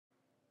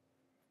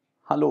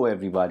Hello,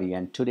 everybody,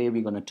 and today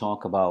we're going to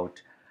talk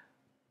about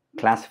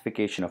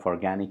classification of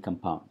organic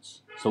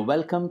compounds. So,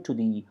 welcome to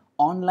the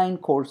online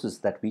courses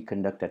that we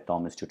conduct at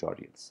Thomas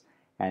Tutorials.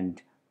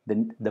 And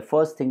the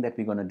first thing that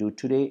we're going to do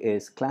today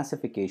is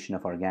classification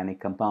of organic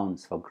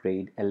compounds for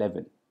grade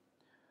 11.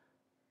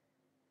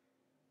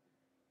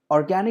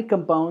 Organic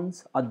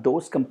compounds are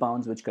those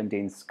compounds which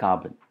contains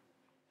carbon.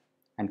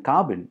 And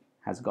carbon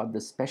has got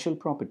this special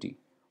property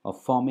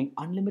of forming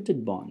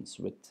unlimited bonds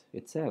with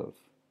itself.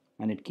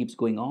 And it keeps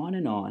going on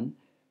and on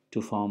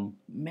to form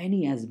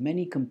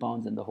many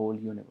compounds in the whole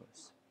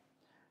universe.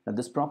 Now,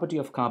 this property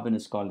of carbon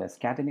is called as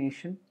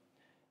catenation.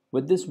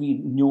 With this, we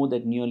know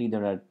that nearly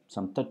there are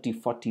some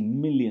 30-40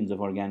 millions of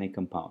organic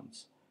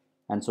compounds.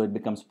 And so it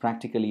becomes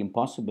practically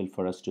impossible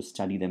for us to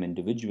study them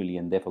individually,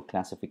 and therefore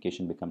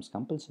classification becomes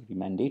compulsory,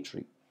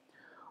 mandatory.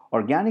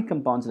 Organic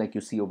compounds, like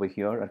you see over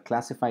here, are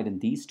classified in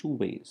these two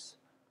ways: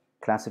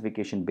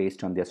 classification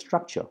based on their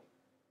structure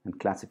and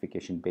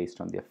classification based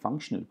on their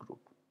functional group.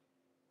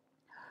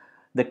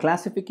 The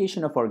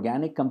classification of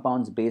organic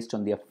compounds based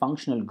on their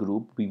functional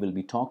group we will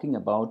be talking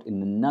about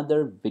in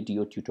another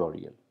video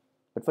tutorial.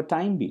 But for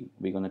time being,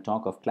 we're going to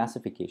talk of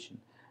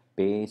classification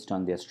based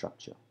on their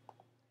structure.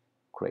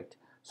 Great.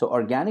 So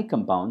organic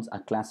compounds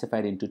are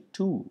classified into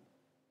two: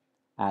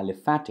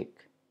 aliphatic,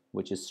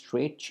 which is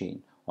straight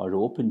chain or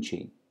open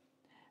chain.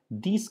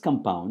 These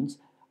compounds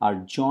are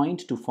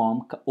joined to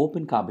form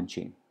open carbon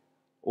chain.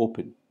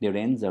 Open, their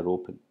ends are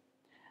open.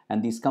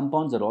 And these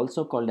compounds are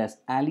also called as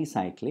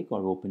alicyclic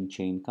or open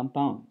chain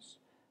compounds.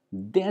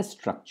 Their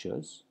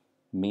structures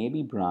may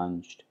be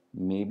branched,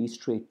 may be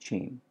straight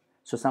chain.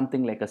 So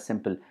something like a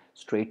simple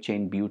straight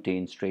chain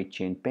butane, straight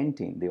chain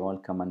pentane, they all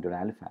come under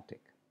aliphatic.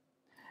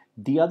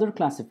 The other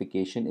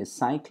classification is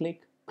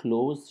cyclic,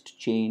 closed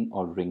chain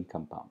or ring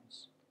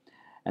compounds.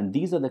 And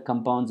these are the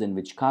compounds in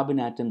which carbon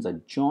atoms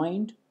are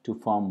joined to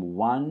form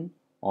one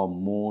or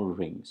more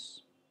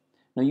rings.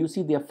 Now you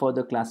see they are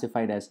further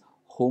classified as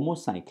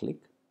homocyclic,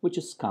 which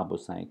is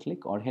carbocyclic,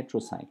 or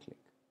heterocyclic.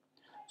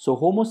 So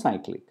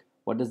homocyclic,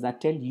 what does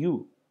that tell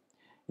you?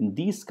 In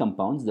these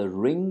compounds, the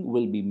ring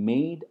will be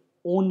made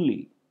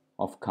only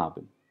of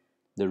carbon.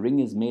 The ring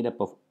is made up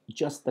of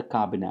just the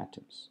carbon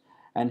atoms.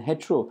 And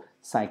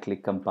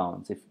heterocyclic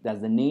compounds,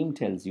 as the name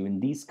tells you, in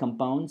these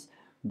compounds,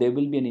 there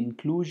will be an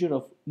inclusion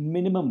of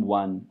minimum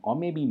one or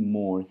maybe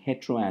more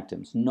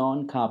heteroatoms,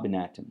 non-carbon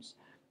atoms,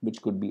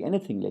 which could be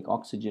anything like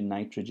oxygen,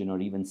 nitrogen,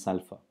 or even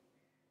sulfur.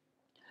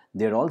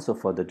 They're also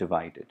further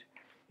divided.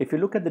 If you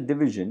look at the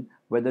division,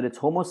 whether it's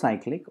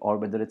homocyclic or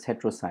whether it's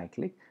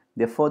heterocyclic,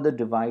 they're further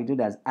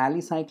divided as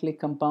alicyclic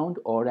compound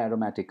or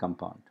aromatic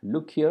compound.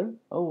 Look here,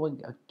 oh,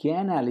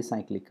 again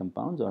alicyclic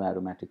compounds or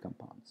aromatic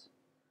compounds.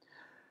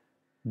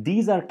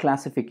 These are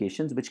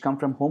classifications which come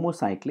from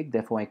homocyclic,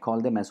 therefore I call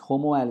them as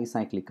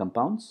homoalicyclic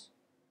compounds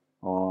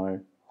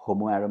or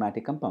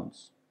homoaromatic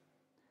compounds.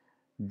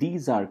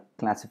 These are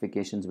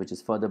classifications which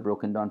is further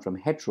broken down from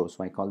hetero,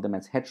 so I call them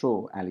as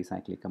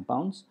heteroalicyclic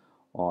compounds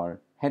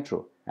or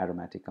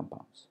heteroaromatic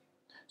compounds.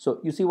 So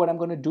you see what I'm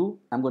going to do?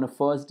 I'm going to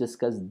first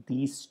discuss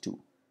these two,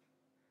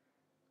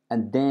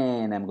 and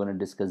then I'm going to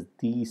discuss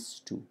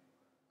these two.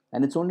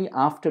 And it's only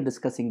after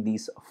discussing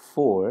these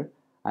four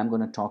I'm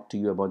going to talk to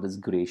you about this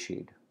gray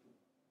shade.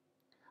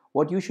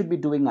 What you should be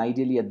doing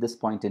ideally at this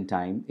point in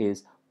time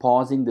is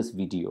pausing this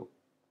video,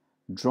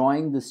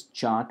 drawing this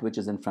chart which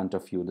is in front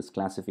of you, this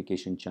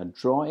classification chart.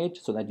 Draw it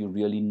so that you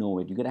really know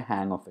it, you get a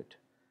hang of it.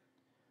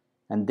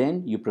 And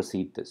then you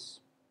proceed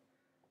this.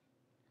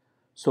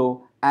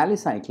 So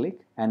alicyclic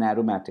and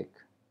aromatic.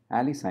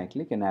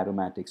 Alicyclic and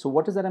aromatic. So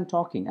what is that I'm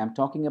talking? I'm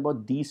talking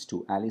about these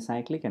two,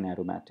 alicyclic and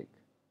aromatic,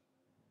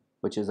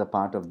 which is a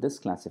part of this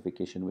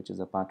classification, which is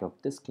a part of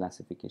this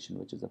classification,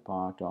 which is a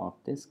part of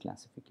this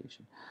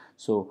classification.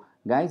 So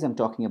guys, I'm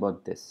talking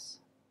about this.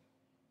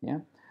 Yeah.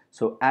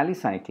 So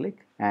alicyclic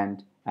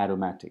and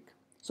aromatic.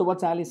 So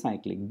what's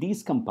alicyclic?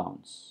 These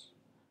compounds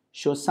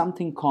show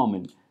something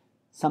common,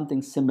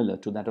 something similar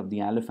to that of the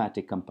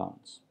aliphatic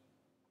compounds.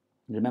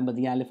 Remember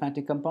the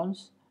aliphatic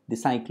compounds? The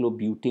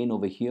cyclobutane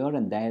over here,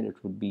 and there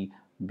it would be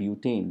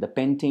butane. The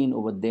pentane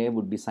over there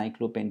would be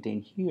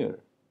cyclopentane here.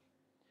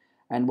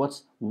 And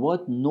what's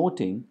worth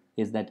noting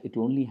is that it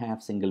only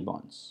have single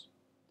bonds.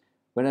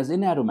 Whereas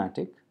in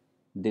aromatic,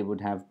 they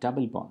would have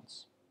double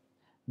bonds.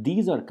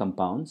 These are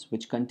compounds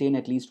which contain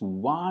at least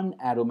one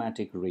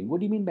aromatic ring. What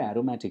do you mean by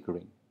aromatic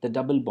ring? The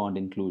double bond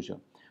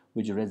inclusion,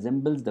 which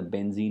resembles the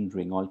benzene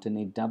ring,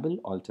 alternate double,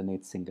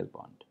 alternate single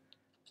bond.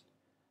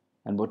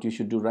 And what you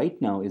should do right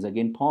now is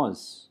again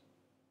pause,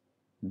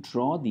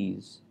 draw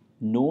these,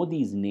 know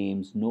these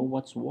names, know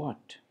what's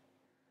what.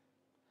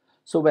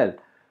 So well,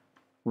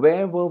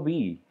 where were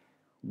we?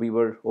 We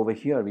were over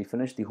here. We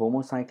finished the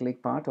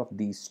homocyclic part of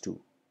these two,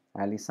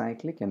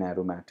 alicyclic and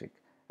aromatic.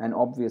 And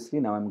obviously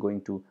now I'm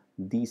going to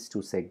these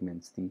two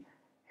segments, the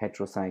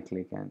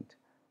heterocyclic and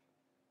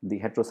the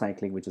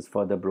heterocyclic, which is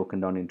further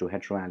broken down into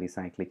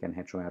heteroalicyclic and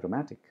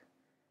heteroaromatic.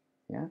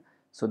 Yeah.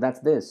 So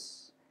that's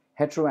this,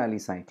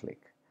 heteroalicyclic.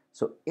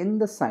 So in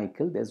the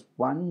cycle, there's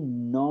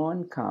one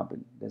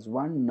non-carbon.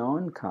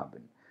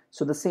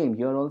 So the same,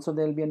 here also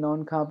there will be a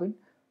non-carbon.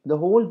 The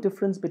whole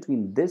difference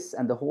between this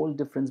and the whole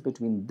difference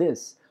between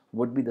this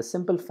would be the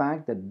simple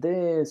fact that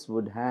this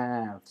would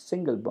have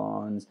single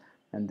bonds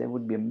and there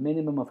would be a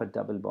minimum of a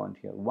double bond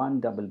here, one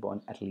double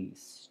bond at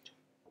least.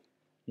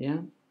 Yeah?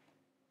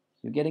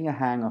 You're getting a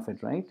hang of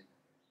it, right?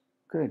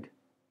 Good.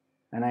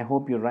 And I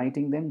hope you're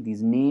writing them.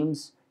 These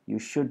names you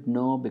should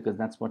know because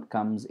that's what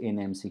comes in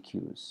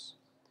MCQs.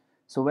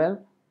 So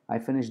well, I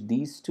finished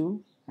these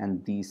two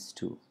and these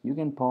two. You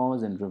can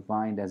pause and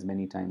rewind as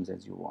many times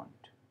as you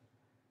want.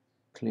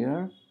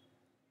 Clear?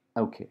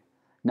 Okay.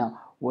 Now,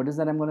 what is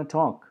that I'm going to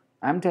talk?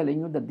 I'm telling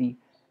you that the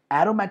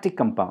aromatic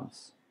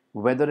compounds,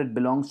 whether it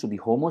belongs to the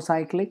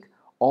homocyclic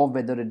or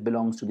whether it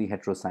belongs to the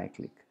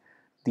heterocyclic,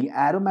 the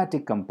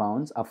aromatic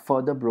compounds are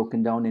further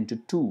broken down into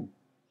two.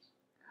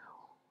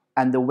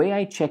 And the way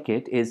I check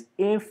it is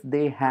if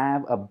they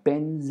have a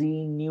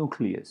benzene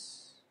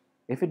nucleus.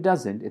 If it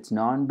doesn't, it's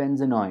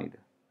non-benzenoid.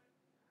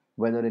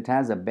 Whether it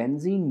has a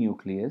benzene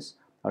nucleus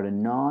or a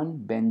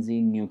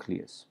non-benzene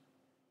nucleus.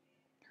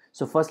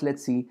 So first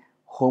let's see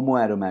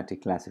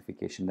homoaromatic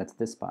classification. That's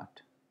this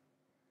part.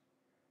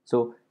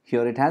 So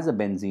here it has a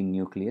benzene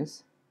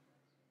nucleus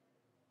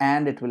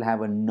and it will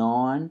have a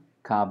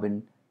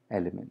non-carbon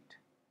element.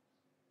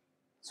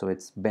 So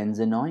it's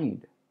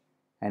benzenoid.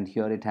 And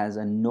here it has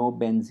a no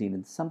benzene.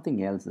 It's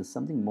something else. It's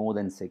something more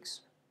than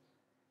 6.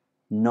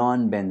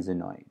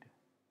 Non-benzenoid.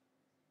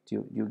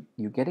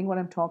 You getting what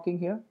I'm talking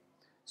here?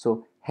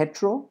 So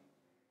hetero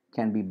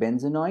can be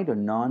benzenoid or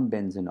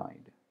non-benzenoid.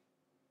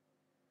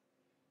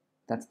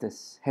 That's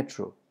this,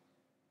 hetero.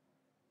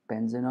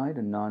 Benzenoid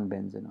or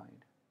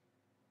non-benzenoid.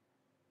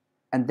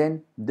 And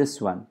then this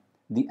one,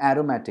 the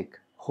aromatic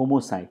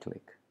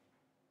homocyclic.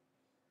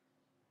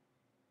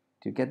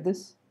 Do you get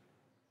this?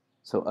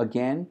 So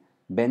again,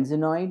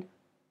 benzenoid,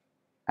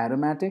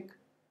 aromatic,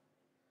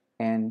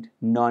 and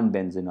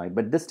non-benzenoid.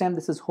 But this time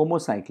this is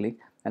homocyclic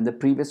and the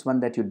previous one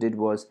that you did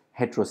was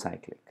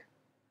heterocyclic.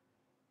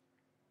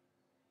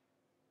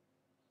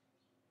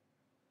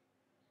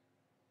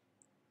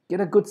 Get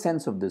a good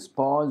sense of this.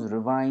 Pause,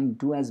 rewind,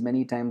 do as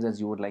many times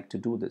as you would like to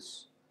do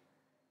this.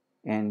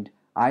 And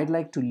I'd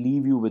like to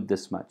leave you with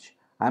this much.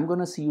 I'm going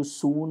to see you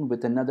soon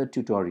with another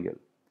tutorial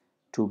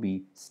to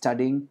be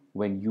studying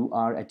when you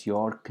are at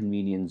your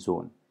convenient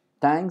zone.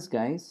 Thanks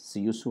guys. See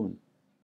you soon.